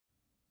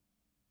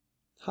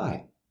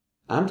Hi,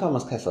 I'm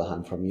Thomas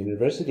Kesselheim from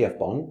University of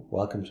Bonn.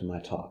 Welcome to my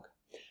talk.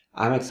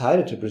 I'm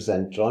excited to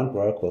present joint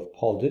work with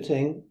Paul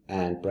Duetting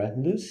and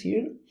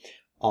Lucier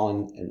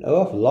on an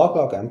O of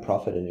log m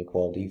profit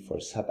inequality for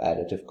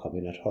subadditive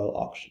combinatorial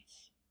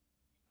auctions.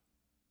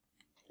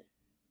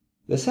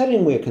 The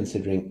setting we are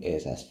considering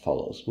is as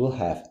follows. We'll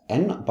have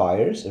n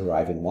buyers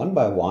arriving one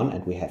by one,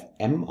 and we have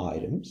m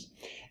items.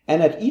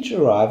 And at each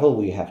arrival,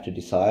 we have to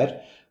decide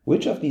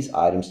which of these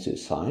items to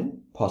assign,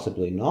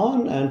 possibly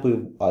none, and we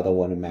either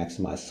want to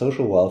maximize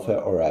social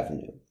welfare or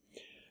revenue.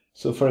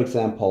 So for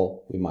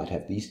example, we might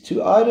have these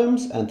two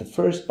items, and the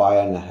first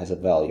buyer now has a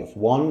value of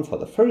 1 for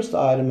the first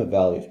item, a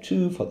value of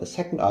 2 for the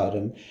second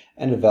item,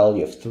 and a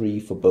value of 3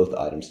 for both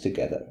items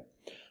together.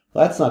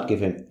 Let's not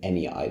give him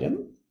any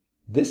item.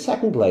 This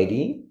second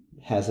lady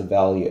has a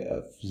value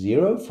of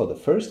 0 for the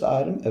first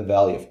item, a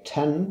value of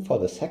 10 for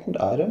the second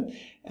item,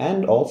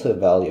 and also a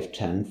value of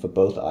 10 for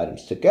both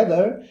items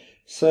together.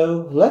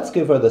 So let's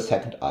give her the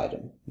second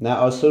item. Now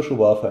our social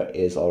welfare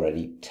is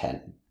already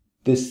 10.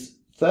 This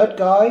third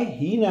guy,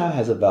 he now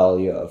has a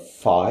value of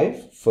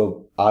 5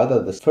 for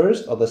either the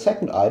first or the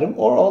second item,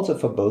 or also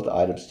for both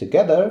items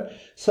together.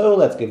 So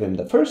let's give him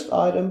the first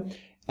item,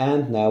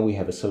 and now we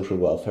have a social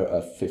welfare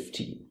of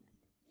 15.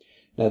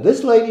 Now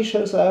this lady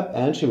shows up,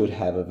 and she would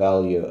have a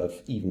value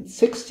of even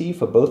 60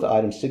 for both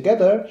items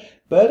together,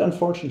 but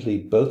unfortunately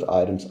both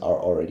items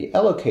are already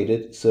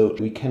allocated, so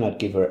we cannot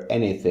give her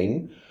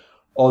anything,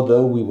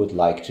 although we would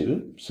like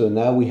to. So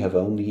now we have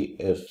only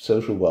a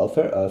social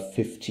welfare of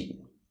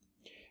 15.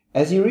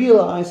 As you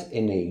realize,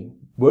 in a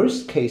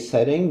worst case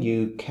setting,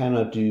 you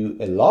cannot do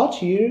a lot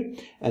here,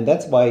 and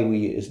that's why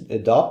we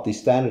adopt the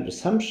standard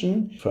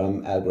assumption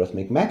from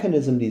algorithmic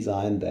mechanism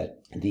design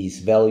that these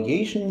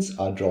valuations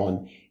are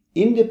drawn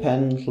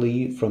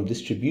independently from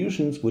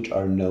distributions which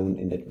are known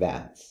in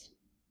advance.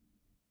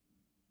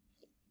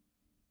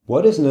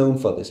 What is known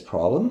for this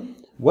problem?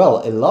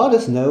 Well, a lot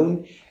is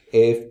known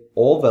if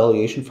all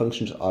valuation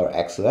functions are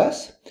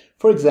XOS.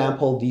 For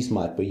example, these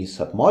might be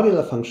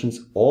submodular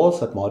functions. All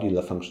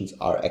submodular functions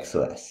are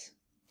XOS.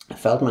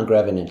 Feldman,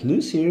 Grevin, and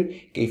Lucier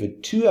gave a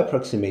 2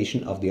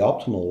 approximation of the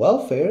optimal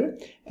welfare,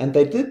 and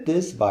they did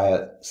this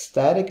via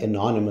static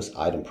anonymous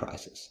item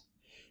prices.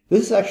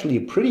 This is actually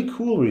a pretty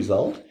cool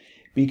result,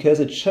 because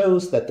it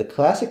shows that the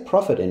classic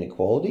profit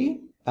inequality,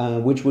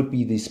 which would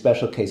be the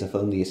special case of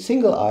only a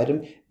single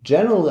item,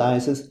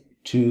 generalizes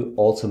to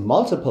also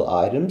multiple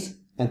items,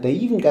 and they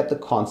even get the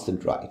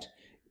constant right.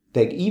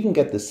 They even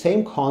get the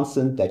same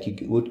constant that you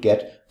would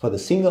get for the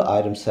single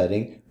item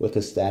setting with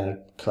the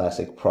standard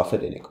classic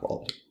profit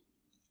inequality.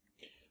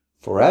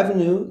 For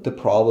revenue, the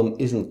problem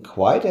isn't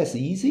quite as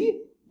easy,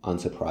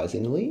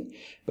 unsurprisingly,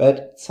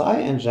 but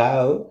Tsai and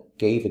Zhao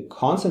gave a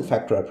constant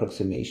factor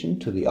approximation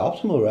to the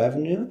optimal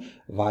revenue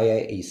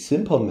via a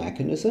simple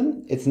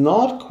mechanism. It's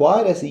not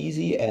quite as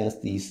easy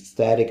as these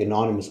static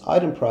anonymous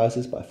item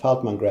prices by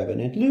Feldman, Grevin,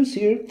 and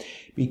Lucier,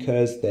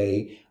 because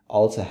they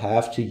also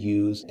have to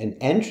use an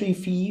entry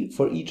fee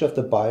for each of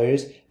the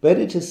buyers, but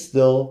it is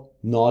still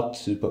not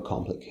super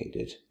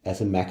complicated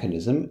as a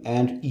mechanism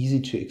and easy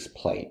to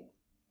explain.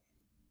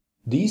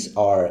 These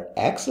are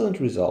excellent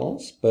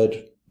results,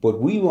 but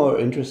what we were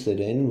interested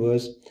in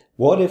was,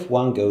 what if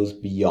one goes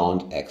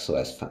beyond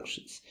XOS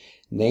functions?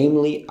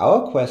 Namely,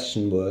 our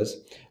question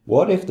was,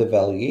 what if the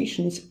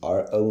valuations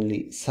are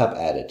only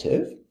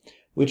subadditive?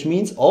 Which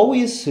means all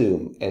we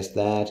assume is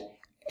that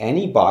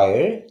any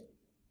buyer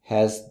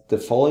has the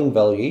following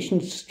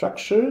valuation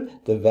structure.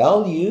 The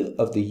value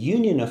of the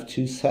union of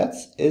two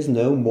sets is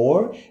no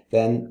more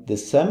than the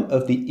sum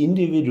of the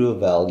individual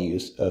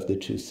values of the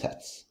two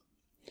sets.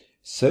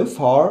 So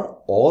far,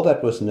 all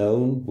that was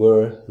known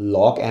were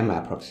log m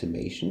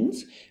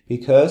approximations,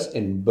 because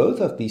in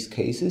both of these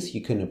cases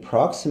you can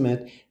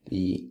approximate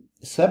the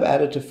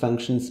subadditive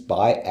functions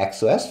by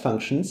XOS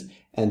functions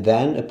and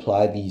then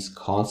apply these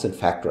constant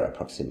factor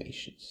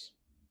approximations.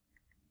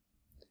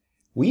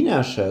 We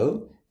now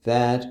show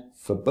that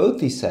for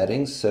both these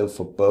settings, so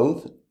for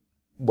both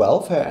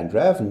welfare and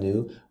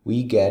revenue,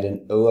 we get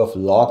an O of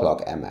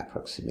log m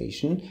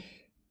approximation,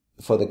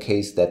 for the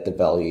case that the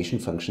valuation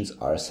functions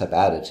are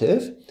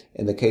subadditive.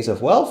 In the case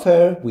of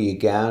welfare, we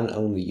again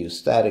only use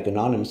static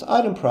anonymous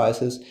item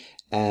prices,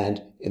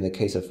 and in the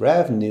case of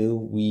revenue,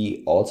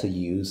 we also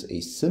use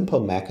a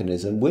simple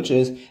mechanism, which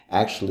is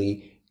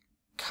actually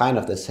kind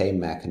of the same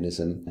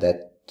mechanism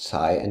that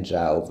Tsai and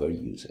Zhao were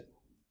using.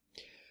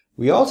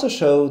 We also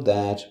show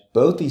that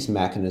both these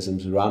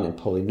mechanisms run in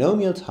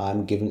polynomial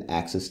time given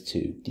access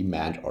to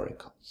demand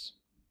oracles.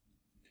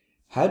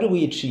 How do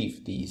we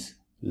achieve these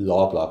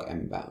log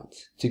m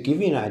bounds? To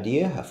give you an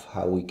idea of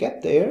how we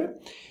get there,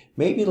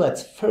 maybe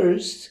let's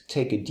first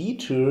take a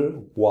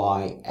detour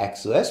why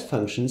XOS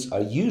functions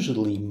are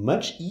usually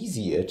much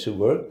easier to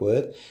work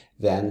with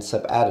than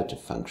subadditive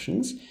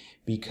functions,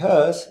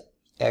 because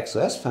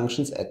XOS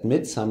functions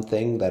admit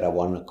something that I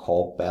want to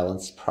call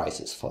balanced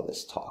prices for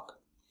this talk.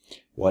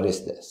 What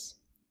is this?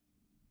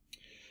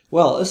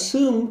 Well,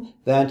 assume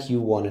that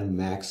you want to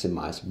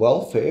maximize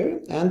welfare,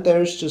 and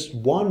there's just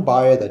one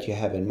buyer that you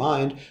have in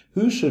mind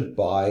who should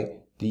buy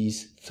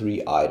these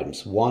three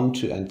items, 1,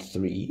 2, and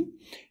 3.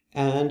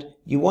 And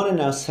you want to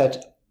now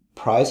set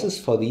prices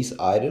for these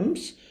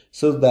items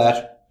so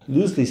that,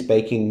 loosely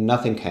speaking,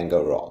 nothing can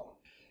go wrong.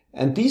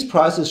 And these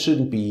prices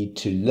shouldn't be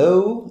too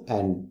low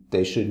and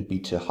they shouldn't be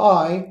too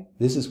high.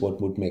 This is what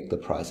would make the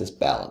prices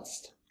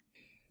balanced.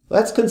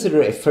 Let's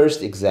consider a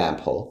first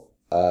example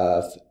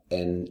of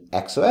an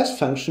XOS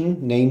function,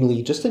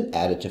 namely just an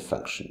additive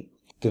function.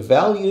 The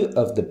value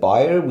of the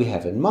buyer we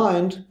have in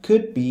mind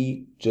could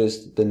be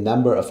just the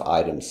number of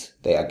items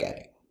they are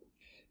getting.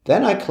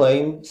 Then I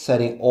claim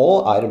setting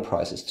all item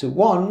prices to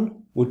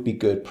 1 would be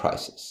good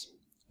prices.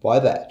 Why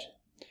that?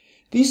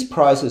 These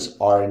prices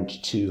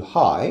aren't too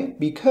high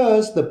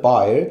because the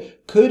buyer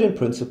could in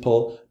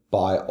principle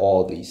buy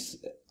all these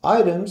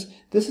items.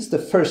 This is the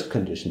first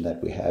condition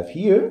that we have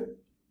here,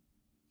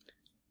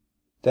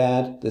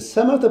 that the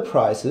sum of the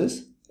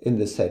prices in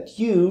the set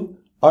U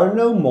are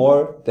no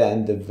more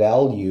than the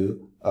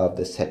value of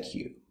the set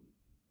U.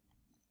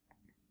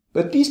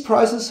 But these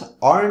prices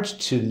aren't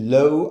too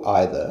low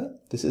either.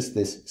 This is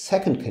this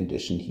second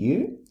condition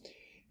here,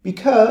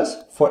 because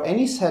for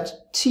any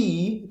set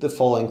T, the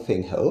following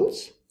thing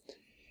holds.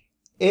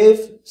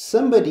 If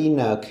somebody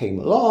now came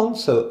along,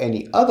 so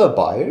any other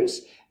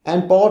buyers,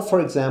 and bought,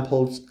 for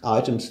example,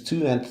 items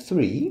 2 and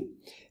 3,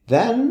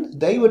 then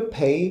they would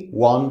pay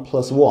 1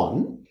 plus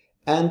 1,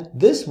 and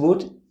this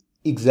would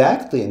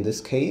exactly in this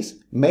case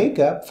make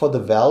up for the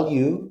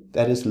value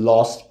that is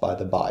lost by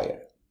the buyer.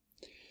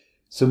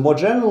 So more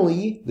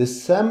generally, the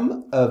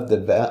sum of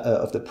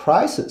the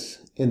prices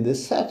in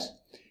this set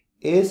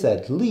is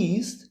at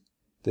least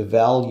the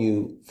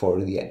value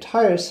for the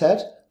entire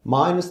set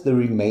minus the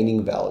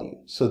remaining value.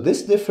 So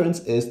this difference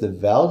is the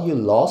value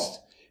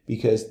lost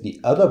because the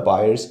other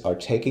buyers are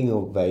taking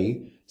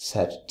away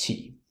set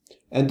T.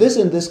 And this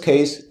in this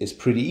case is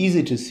pretty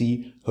easy to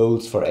see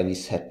holds for any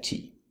set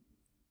T.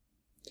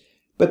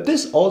 But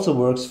this also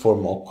works for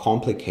more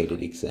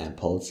complicated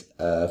examples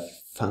of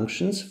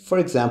functions. For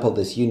example,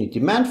 this unit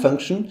demand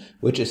function,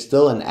 which is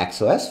still an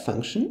XOS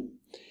function.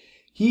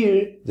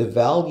 Here, the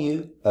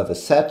value of a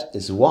set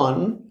is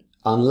 1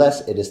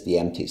 unless it is the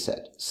empty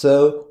set.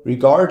 So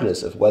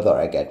regardless of whether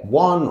I get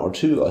 1 or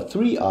 2 or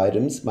 3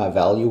 items, my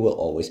value will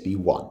always be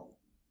 1.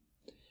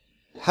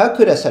 How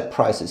could I set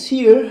prices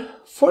here?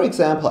 For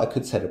example, I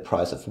could set a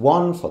price of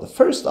 1 for the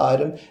first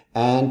item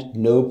and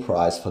no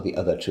price for the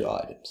other 2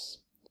 items.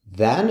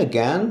 Then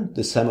again,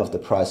 the sum of the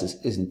prices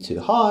isn't too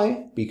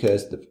high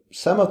because the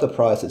sum of the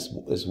prices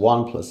is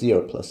 1 plus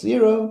 0 plus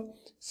 0.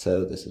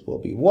 So this will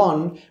be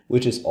 1,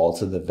 which is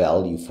also the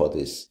value for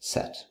this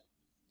set.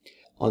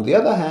 On the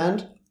other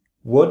hand,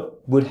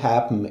 what would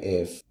happen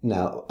if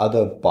now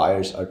other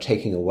buyers are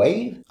taking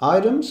away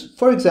items?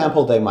 For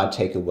example, they might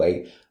take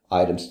away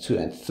items 2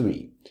 and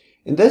 3.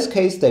 In this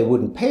case, they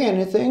wouldn't pay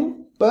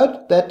anything,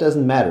 but that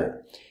doesn't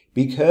matter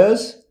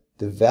because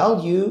the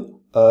value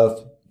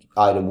of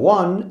item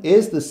 1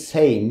 is the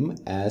same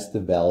as the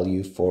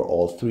value for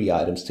all 3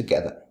 items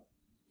together.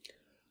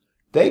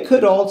 They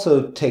could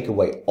also take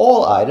away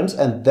all items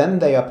and then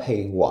they are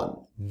paying 1.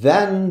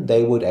 Then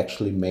they would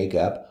actually make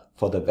up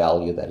for the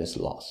value that is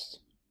lost.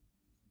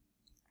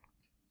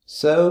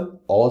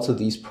 So also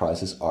these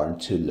prices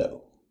aren't too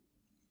low.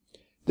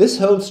 This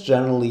holds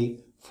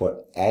generally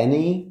for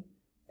any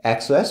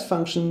XOS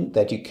function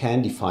that you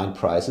can define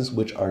prices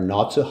which are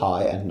not too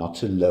high and not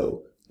too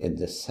low in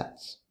this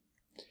sense.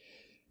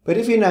 But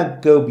if you now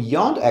go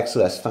beyond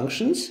XOS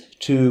functions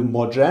to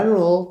more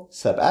general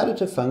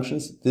subadditive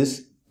functions,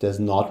 this does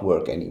not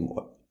work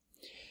anymore.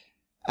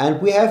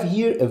 And we have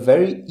here a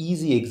very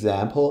easy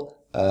example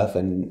of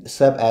a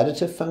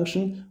subadditive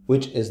function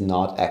which is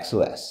not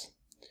XOS.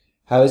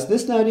 How is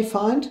this now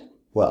defined?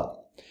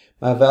 Well,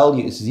 my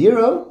value is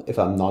 0 if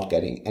I'm not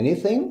getting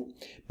anything.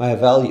 My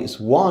value is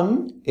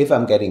 1 if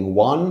I'm getting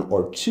 1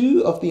 or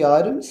 2 of the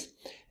items.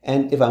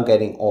 And if I'm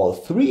getting all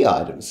 3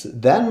 items,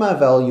 then my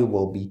value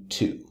will be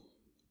 2.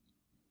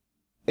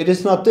 It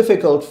is not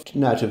difficult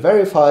now to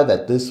verify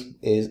that this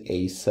is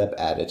a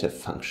subadditive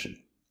function.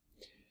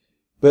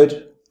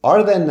 But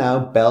are there now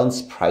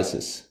balanced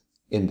prices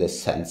in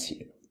this sense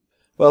here?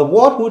 Well,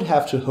 what would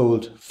have to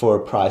hold for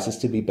prices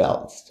to be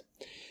balanced?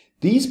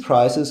 These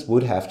prices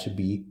would have to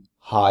be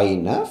high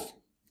enough,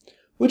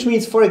 which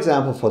means, for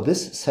example, for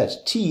this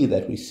set T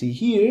that we see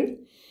here,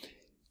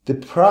 the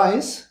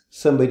price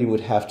somebody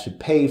would have to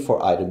pay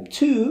for item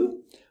 2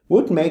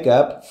 would make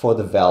up for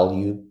the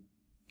value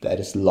that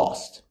is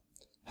lost.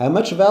 How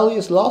much value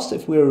is lost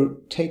if we're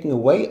taking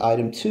away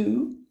item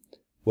 2?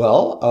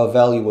 Well, our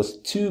value was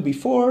 2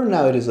 before,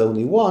 now it is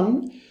only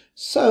 1,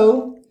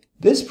 so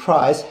this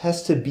price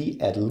has to be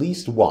at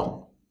least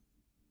 1.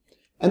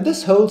 And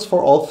this holds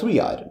for all 3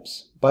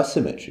 items by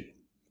symmetry.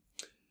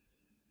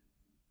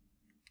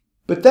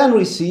 But then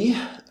we see,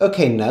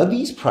 okay, now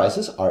these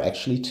prices are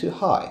actually too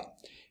high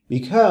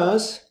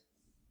because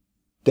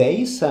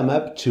they sum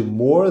up to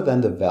more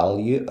than the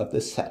value of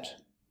the set.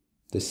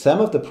 The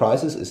sum of the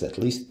prices is at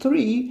least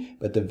 3,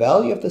 but the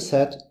value of the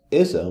set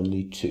is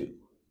only 2.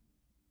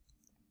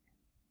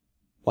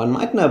 One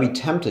might now be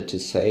tempted to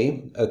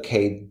say,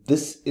 okay,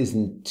 this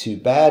isn't too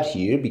bad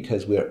here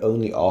because we're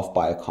only off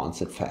by a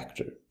constant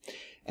factor.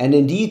 And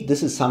indeed,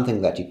 this is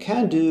something that you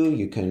can do.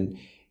 You can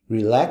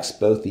relax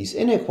both these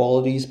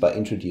inequalities by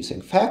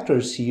introducing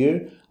factors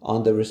here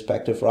on the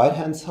respective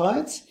right-hand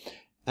sides.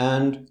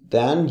 And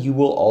then you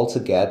will also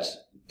get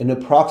an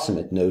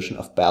approximate notion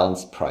of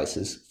balanced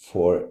prices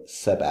for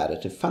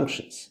subadditive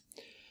functions.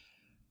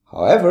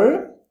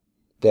 However,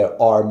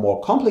 there are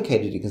more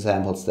complicated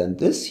examples than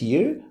this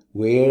here,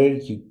 where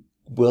you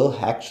will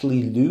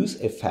actually lose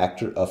a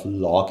factor of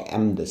log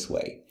m this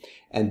way.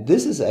 And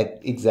this is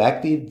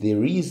exactly the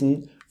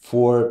reason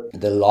for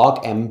the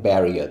log m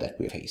barrier that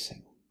we're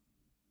facing.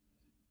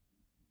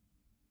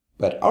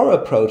 But our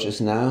approach is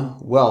now,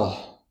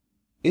 well,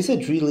 is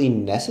it really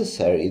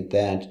necessary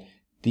that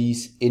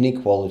these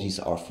inequalities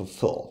are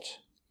fulfilled?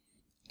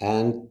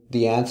 And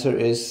the answer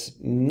is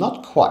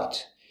not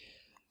quite.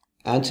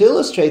 And to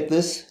illustrate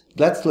this,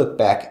 let's look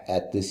back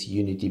at this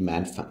unit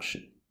demand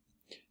function.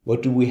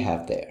 What do we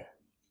have there?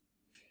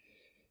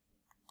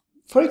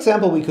 For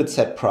example, we could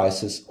set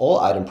prices, all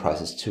item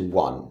prices, to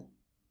 1.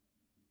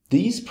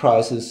 These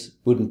prices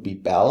wouldn't be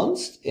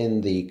balanced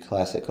in the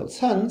classical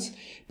sense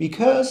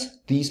because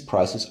these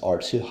prices are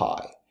too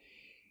high.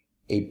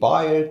 A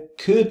buyer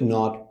could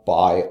not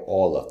buy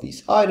all of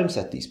these items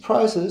at these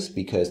prices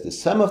because the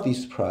sum of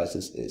these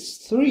prices is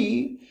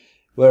 3,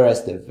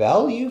 whereas the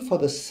value for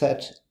the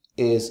set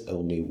is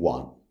only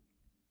 1.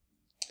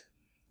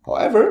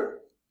 However,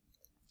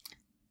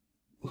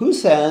 who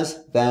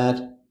says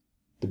that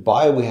the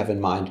buyer we have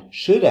in mind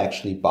should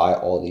actually buy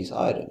all these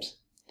items?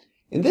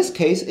 In this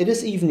case, it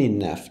is even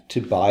enough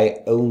to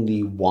buy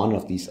only one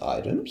of these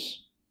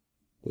items,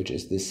 which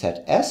is this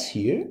set S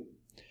here,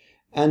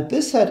 and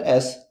this set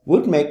S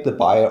would make the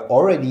buyer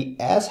already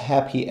as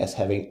happy as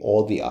having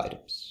all the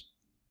items.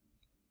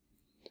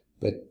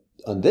 But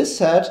on this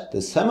set,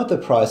 the sum of the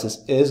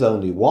prices is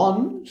only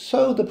 1,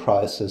 so the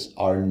prices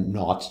are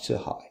not too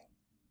high.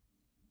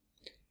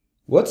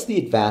 What's the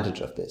advantage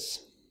of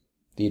this?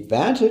 The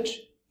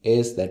advantage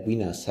is that we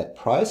now set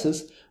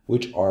prices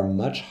which are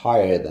much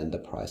higher than the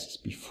prices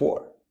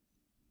before.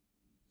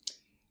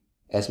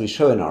 As we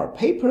show in our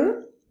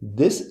paper,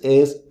 this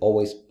is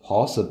always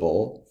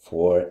possible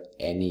for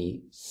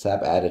any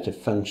subadditive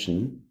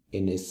function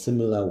in a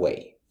similar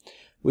way,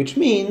 which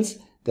means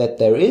that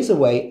there is a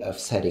way of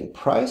setting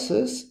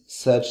prices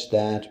such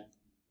that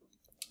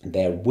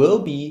there will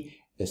be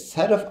a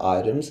set of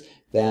items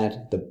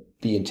that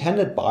the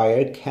intended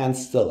buyer can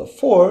still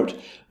afford,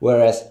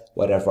 whereas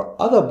whatever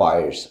other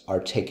buyers are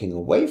taking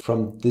away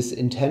from this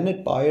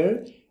intended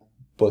buyer,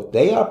 what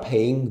they are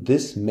paying,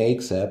 this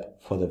makes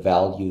up for the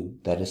value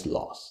that is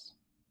lost.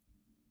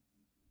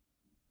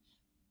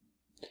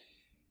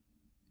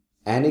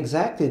 And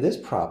exactly this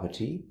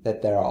property,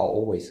 that there are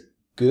always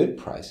good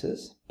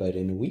prices, but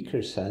in a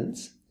weaker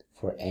sense,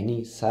 for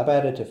any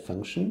subadditive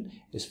function,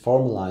 is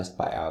formalized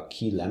by our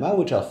key lemma,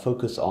 which I'll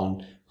focus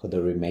on for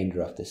the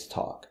remainder of this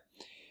talk.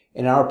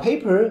 In our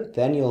paper,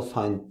 then you'll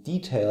find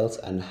details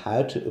on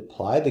how to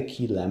apply the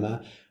key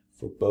lemma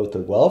for both the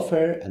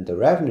welfare and the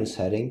revenue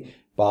setting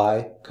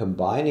by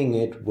combining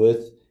it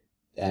with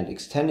and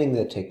extending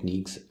the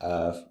techniques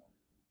of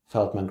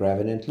Feldman,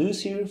 Grevin, and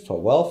Lucier for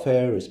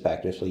welfare,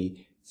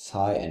 respectively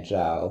Tsai and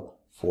Zhao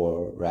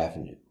for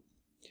revenue.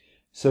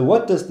 So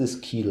what does this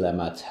key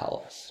lemma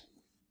tell us?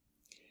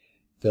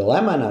 The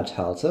lemma now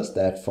tells us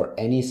that for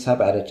any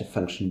subadditive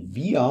function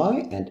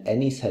vi and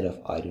any set of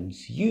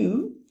items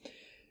u,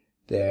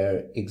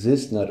 there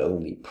exists not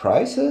only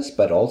prices,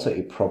 but also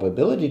a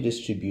probability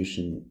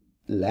distribution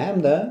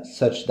lambda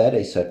such that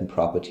a certain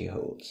property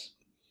holds.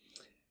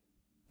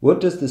 What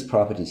does this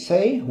property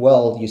say?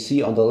 Well, you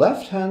see on the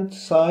left-hand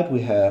side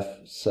we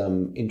have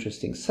some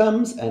interesting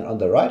sums, and on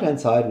the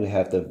right-hand side we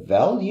have the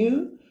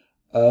value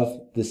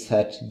of the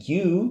set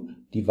u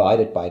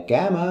divided by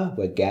gamma,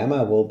 where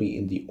gamma will be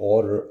in the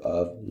order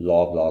of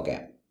log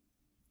m.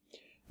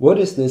 What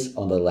is this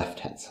on the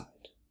left-hand side?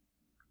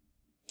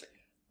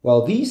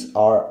 Well, these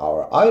are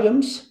our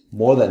items,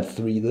 more than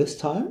 3 this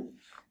time.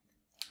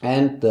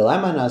 And the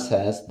lemma now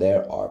says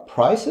there are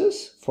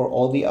prices for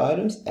all the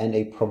items and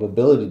a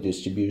probability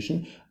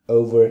distribution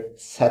over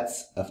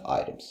sets of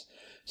items.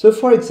 So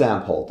for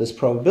example, this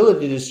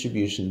probability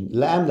distribution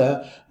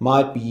lambda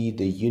might be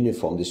the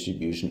uniform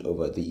distribution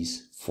over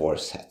these 4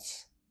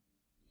 sets.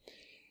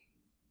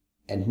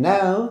 And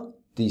now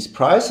these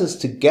prices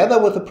together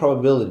with the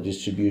probability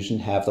distribution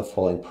have the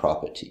following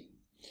property.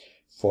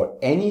 For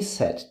any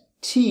set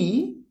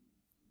T,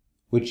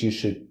 which you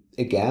should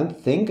again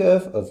think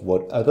of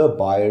what other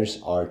buyers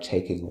are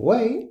taking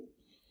away.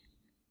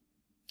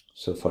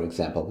 So for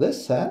example,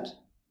 this set,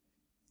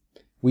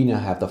 we now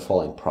have the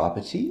following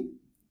property.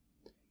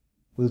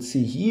 We'll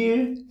see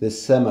here the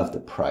sum of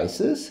the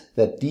prices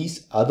that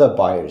these other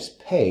buyers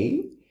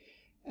pay,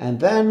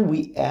 and then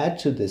we add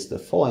to this the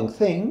following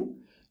thing: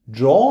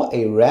 draw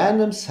a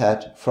random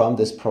set from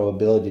this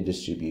probability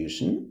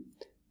distribution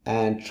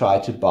and try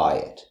to buy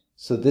it.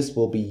 So this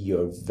will be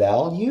your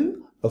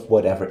value of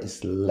whatever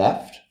is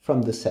left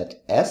from the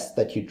set S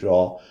that you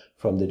draw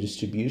from the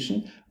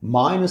distribution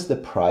minus the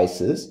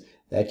prices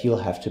that you'll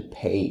have to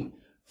pay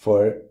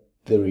for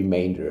the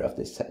remainder of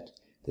the set.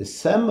 The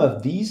sum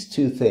of these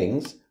two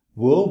things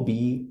will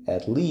be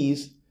at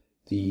least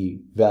the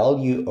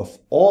value of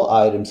all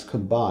items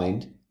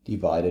combined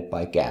divided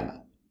by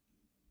gamma.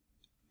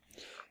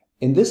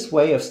 In this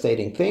way of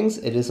stating things,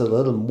 it is a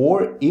little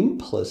more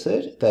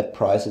implicit that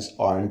prices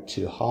aren't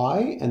too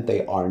high and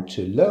they aren't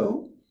too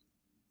low,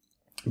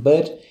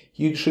 but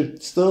you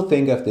should still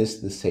think of this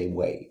the same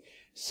way.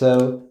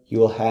 So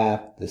you'll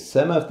have the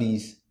sum of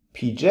these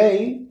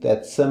Pj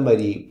that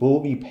somebody will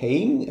be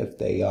paying if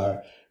they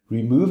are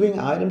removing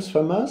items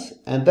from us,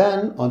 and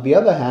then on the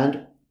other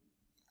hand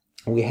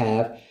we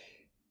have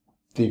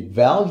the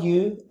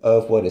value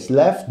of what is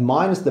left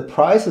minus the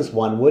prices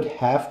one would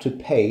have to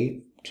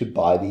pay to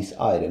buy these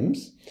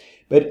items,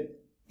 but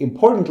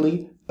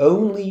importantly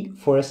only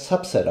for a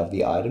subset of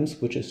the items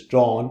which is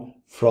drawn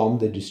from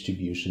the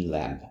distribution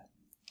lambda.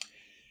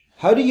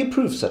 How do you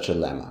prove such a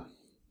lemma?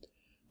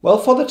 Well,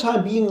 for the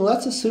time being,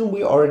 let's assume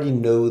we already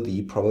know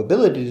the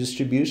probability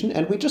distribution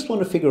and we just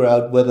want to figure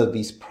out whether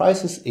these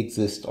prices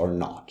exist or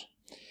not.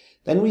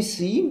 Then we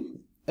see,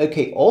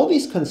 okay, all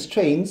these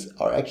constraints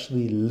are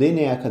actually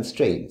linear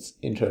constraints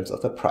in terms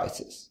of the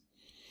prices.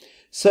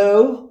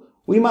 So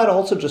we might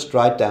also just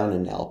write down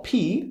an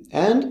LP,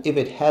 and if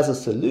it has a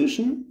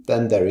solution,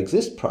 then there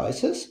exist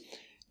prices.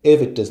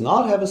 If it does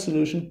not have a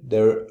solution,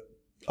 there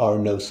are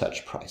no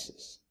such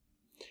prices.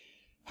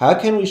 How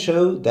can we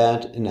show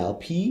that an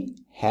LP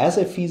has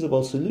a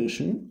feasible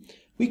solution?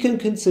 We can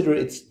consider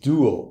its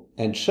dual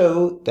and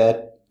show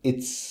that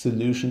its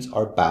solutions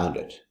are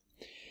bounded.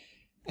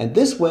 And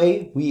this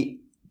way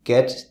we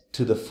get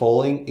to the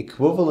following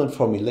equivalent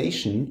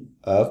formulation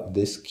of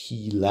this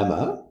key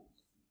lemma,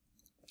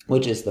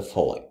 which is the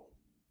following.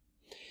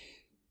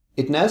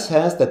 It now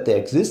says that there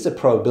exists a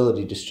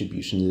probability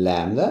distribution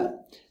lambda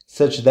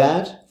such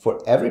that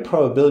for every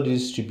probability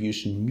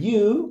distribution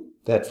mu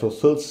that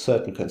fulfills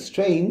certain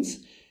constraints,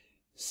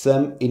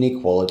 some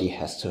inequality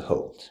has to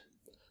hold.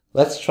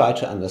 Let's try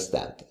to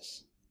understand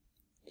this.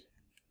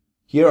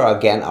 Here are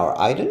again our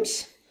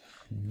items.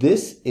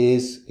 This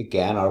is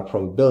again our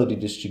probability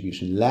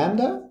distribution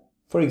lambda,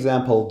 for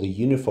example, the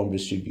uniform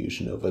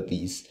distribution over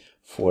these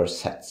four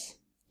sets.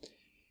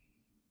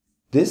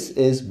 This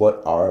is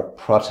what our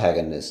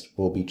protagonist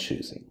will be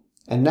choosing.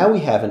 And now we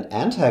have an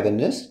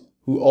antagonist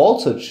who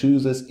also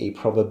chooses a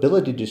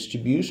probability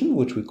distribution,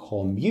 which we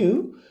call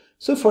mu.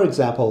 So for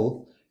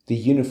example, the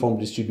uniform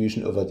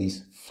distribution over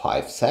these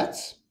 5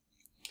 sets.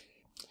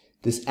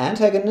 This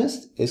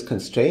antagonist is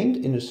constrained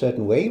in a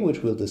certain way,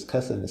 which we'll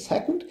discuss in a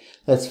second.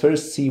 Let's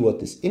first see what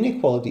this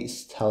inequality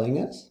is telling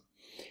us.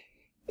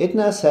 It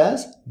now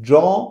says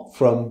draw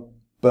from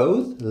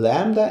both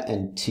lambda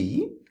and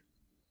t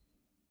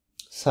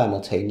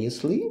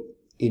simultaneously,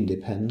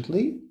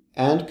 independently,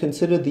 and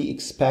consider the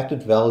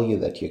expected value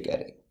that you're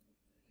getting.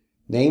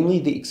 Namely,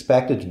 the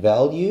expected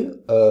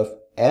value of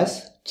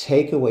s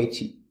take away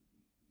t.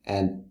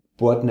 And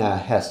what now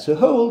has to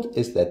hold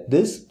is that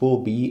this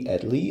will be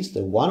at least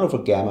a 1 over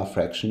gamma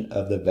fraction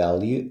of the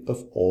value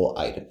of all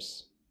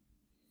items.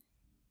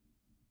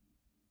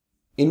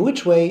 In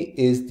which way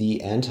is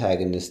the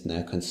antagonist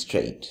now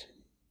constrained?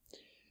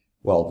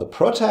 Well, the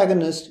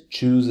protagonist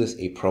chooses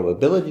a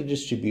probability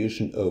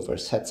distribution over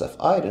sets of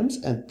items,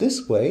 and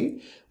this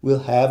way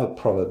we'll have a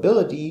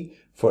probability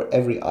for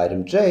every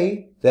item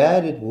j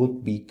that it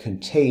would be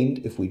contained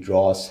if we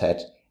draw a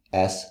set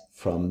S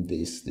from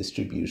this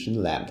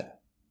distribution lambda.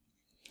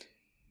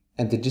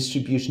 And the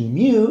distribution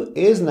mu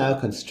is now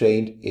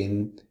constrained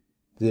in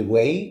the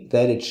way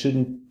that it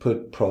shouldn't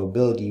put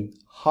probability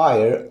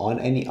higher on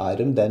any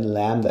item than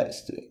lambda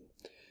is doing.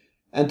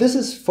 And this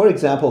is, for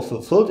example,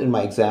 fulfilled in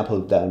my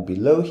example down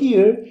below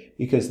here,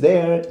 because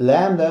there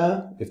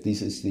lambda, if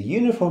this is the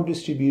uniform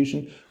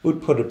distribution,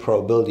 would put a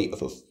probability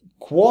of a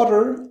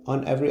quarter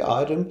on every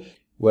item,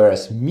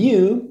 whereas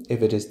mu,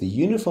 if it is the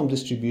uniform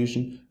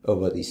distribution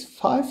over these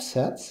 5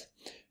 sets,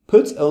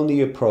 puts only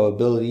a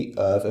probability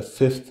of a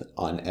fifth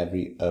on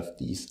every of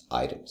these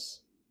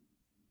items.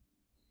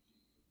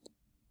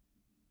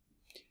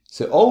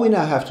 So all we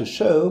now have to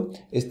show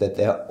is that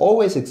there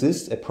always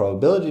exists a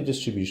probability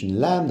distribution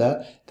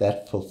lambda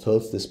that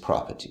fulfills this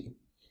property.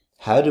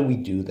 How do we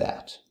do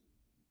that?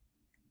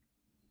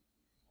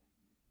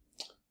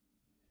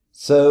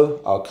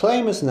 So our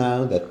claim is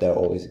now that there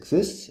always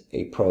exists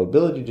a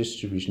probability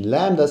distribution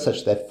lambda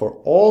such that for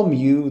all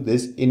mu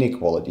this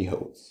inequality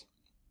holds.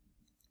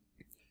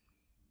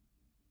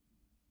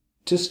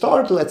 To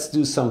start, let's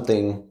do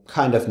something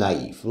kind of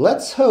naive.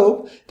 Let's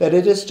hope that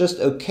it is just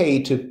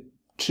okay to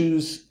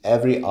choose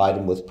every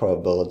item with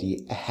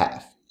probability a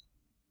half.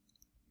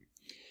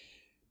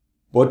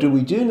 What do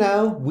we do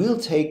now? We'll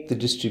take the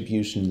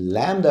distribution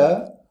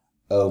lambda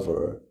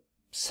over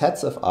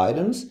sets of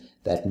items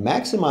that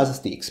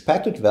maximizes the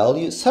expected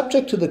value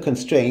subject to the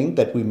constraint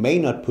that we may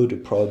not put a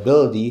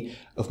probability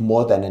of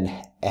more than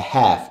a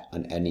half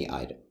on any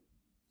item.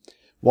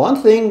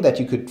 One thing that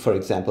you could, for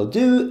example,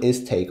 do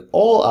is take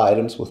all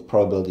items with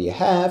probability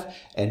half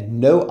and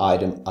no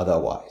item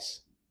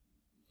otherwise.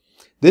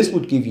 This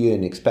would give you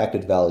an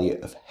expected value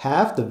of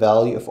half the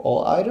value of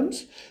all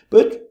items,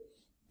 but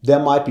there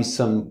might be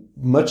some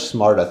much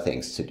smarter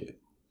things to do.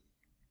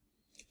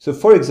 So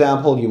for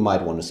example, you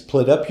might want to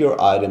split up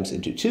your items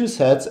into two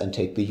sets and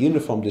take the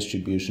uniform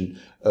distribution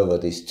over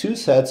these two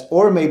sets,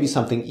 or maybe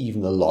something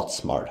even a lot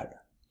smarter.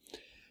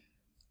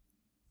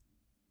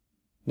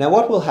 Now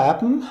what will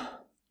happen?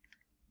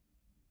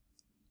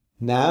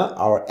 Now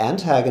our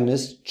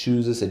antagonist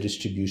chooses a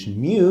distribution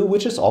mu,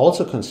 which is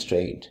also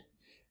constrained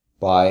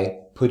by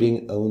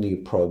putting only a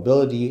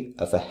probability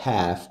of a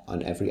half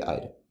on every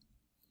item.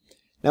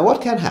 Now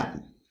what can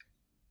happen?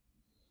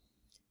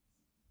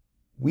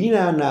 We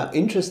are now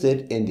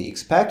interested in the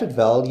expected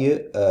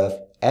value of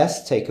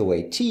S take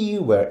away t,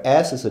 where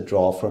S is a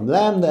draw from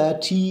lambda,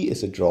 t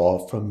is a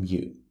draw from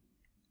mu.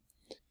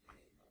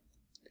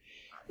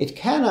 It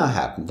can now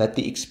happen that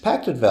the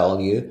expected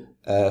value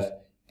of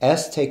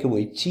S take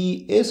away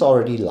t is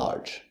already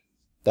large.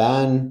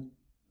 Then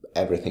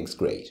everything's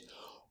great.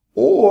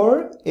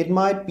 Or it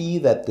might be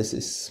that this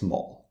is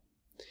small.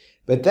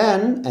 But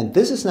then, and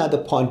this is now the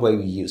point where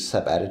we use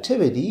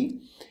subadditivity,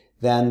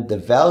 then the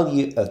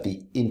value of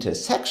the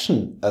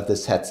intersection of the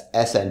sets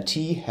S and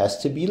T has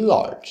to be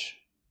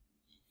large.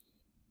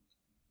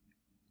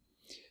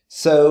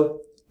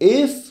 So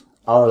if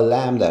our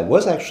lambda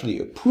was actually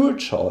a poor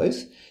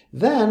choice,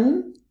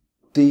 then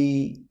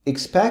the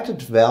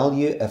expected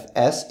value of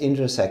S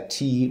intersect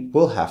T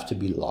will have to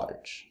be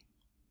large.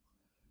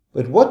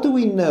 But what do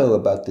we know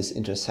about this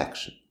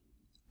intersection?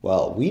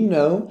 Well, we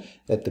know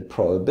that the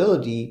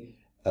probability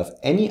of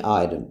any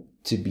item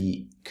to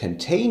be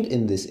contained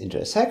in this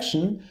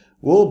intersection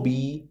will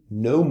be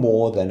no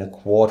more than a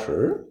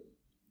quarter,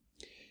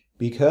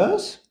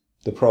 because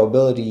the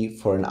probability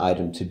for an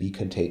item to be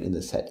contained in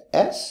the set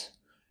S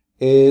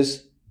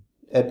is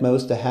at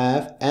most a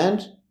half,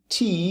 and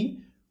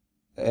T,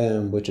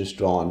 which is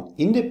drawn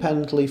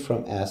independently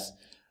from S,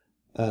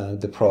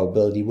 the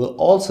probability will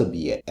also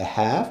be a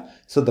half,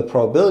 so the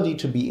probability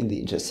to be in the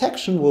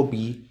intersection will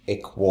be a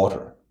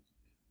quarter.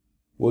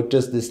 What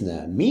does this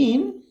now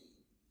mean?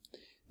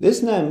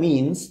 This now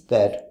means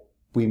that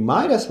we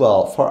might as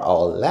well, for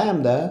our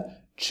lambda,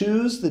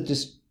 choose the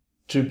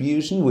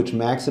distribution which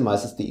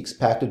maximizes the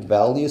expected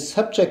value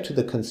subject to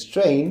the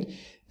constraint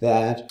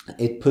that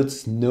it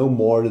puts no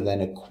more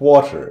than a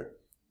quarter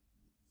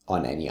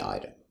on any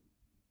item.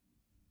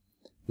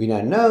 We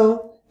now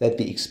know that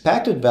the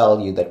expected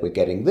value that we're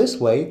getting this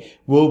way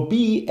will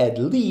be at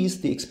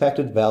least the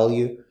expected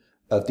value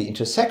of the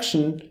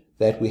intersection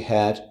that we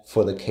had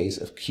for the case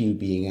of Q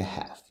being a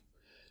half.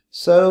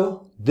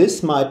 So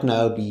this might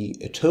now be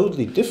a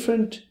totally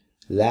different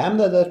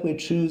lambda that we're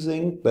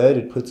choosing, but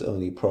it puts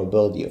only a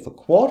probability of a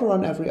quarter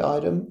on every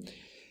item.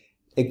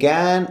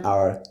 Again,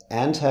 our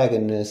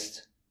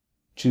antagonist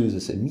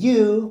chooses a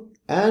mu,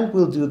 and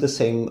we'll do the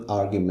same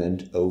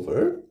argument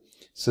over.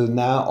 So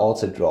now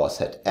also draw a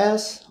set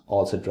S,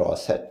 also draw a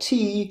set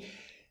T.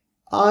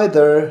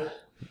 Either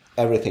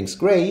everything's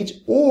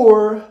great,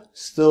 or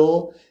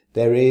still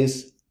there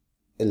is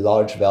a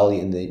large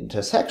value in the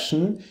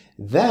intersection.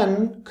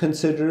 Then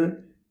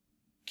consider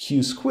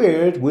Q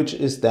squared, which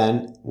is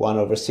then 1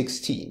 over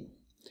 16.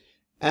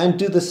 And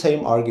do the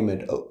same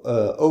argument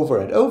over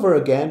and over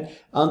again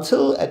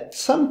until at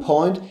some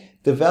point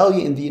the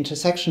value in the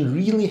intersection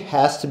really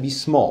has to be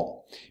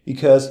small.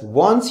 Because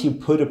once you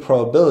put a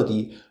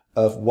probability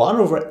of 1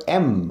 over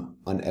m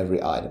on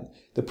every item,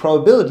 the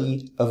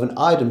probability of an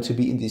item to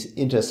be in this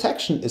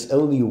intersection is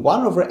only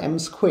 1 over m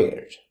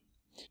squared.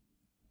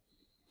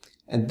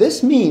 And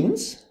this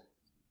means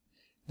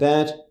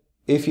that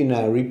if you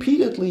now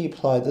repeatedly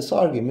apply this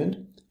argument,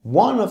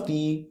 one of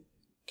the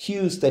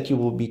Q's that you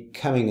will be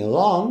coming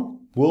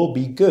along will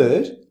be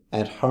good.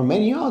 And how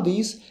many are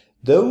these?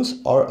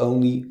 Those are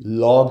only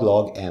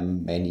log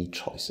m many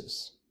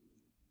choices.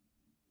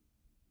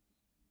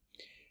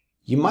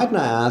 You might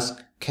now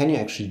ask, can you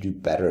actually do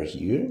better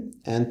here?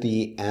 And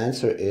the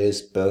answer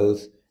is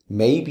both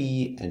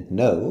maybe and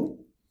no.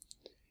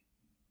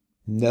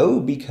 No,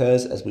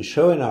 because as we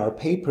show in our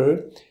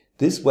paper,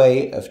 this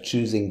way of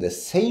choosing the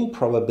same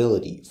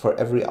probability for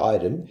every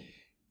item,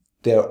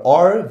 there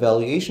are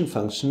valuation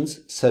functions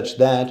such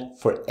that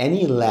for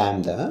any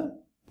lambda,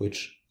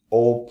 which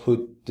all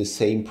put the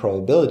same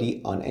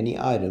probability on any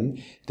item,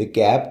 the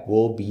gap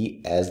will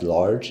be as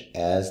large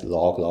as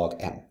log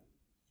m.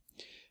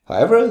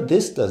 However,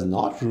 this does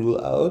not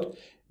rule out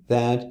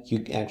that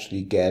you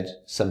actually get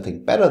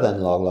something better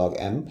than log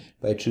m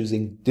by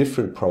choosing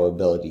different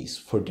probabilities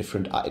for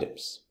different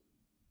items.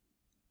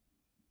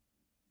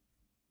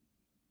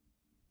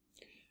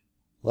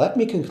 Let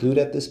me conclude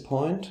at this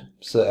point.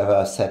 So as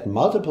I said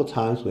multiple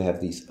times, we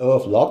have these O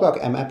of log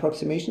m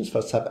approximations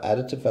for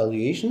subadditive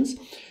valuations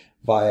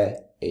via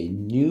a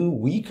new,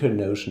 weaker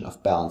notion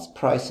of balanced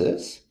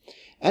prices.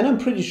 And I'm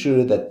pretty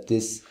sure that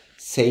this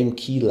same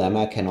key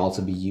lemma can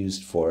also be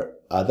used for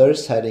other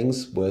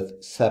settings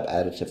with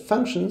subadditive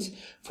functions.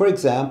 For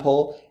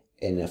example,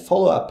 In a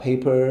follow-up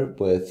paper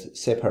with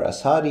Separ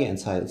Asadi and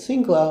Sahil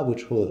Singla,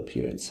 which will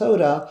appear in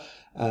SODA,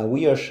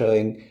 we are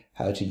showing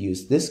how to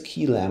use this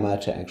key lemma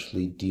to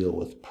actually deal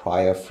with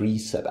prior free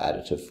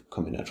subadditive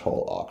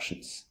combinatorial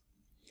auctions.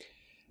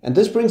 And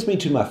this brings me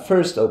to my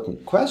first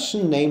open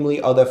question, namely,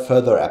 are there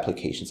further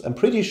applications? I'm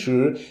pretty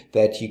sure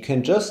that you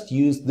can just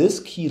use this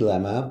key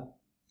lemma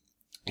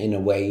in a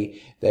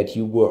way that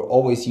you were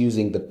always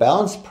using the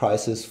balanced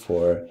prices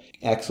for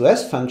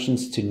XOS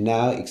functions to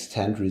now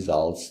extend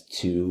results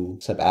to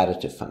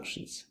subadditive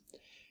functions.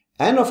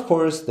 And of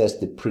course, there's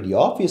the pretty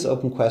obvious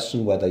open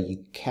question whether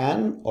you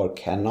can or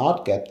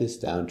cannot get this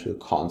down to a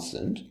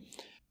constant.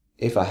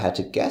 If I had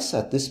to guess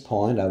at this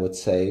point, I would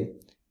say,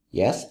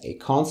 yes, a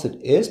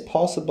constant is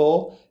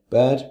possible,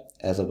 but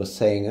as I was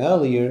saying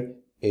earlier,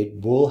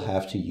 it will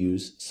have to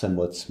use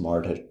somewhat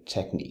smarter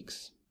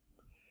techniques.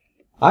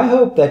 I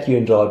hope that you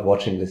enjoyed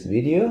watching this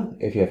video.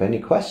 If you have any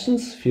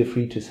questions, feel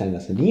free to send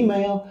us an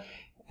email,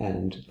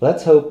 and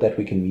let's hope that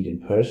we can meet in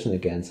person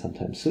again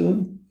sometime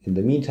soon. In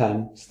the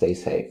meantime, stay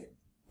safe.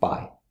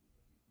 Bye.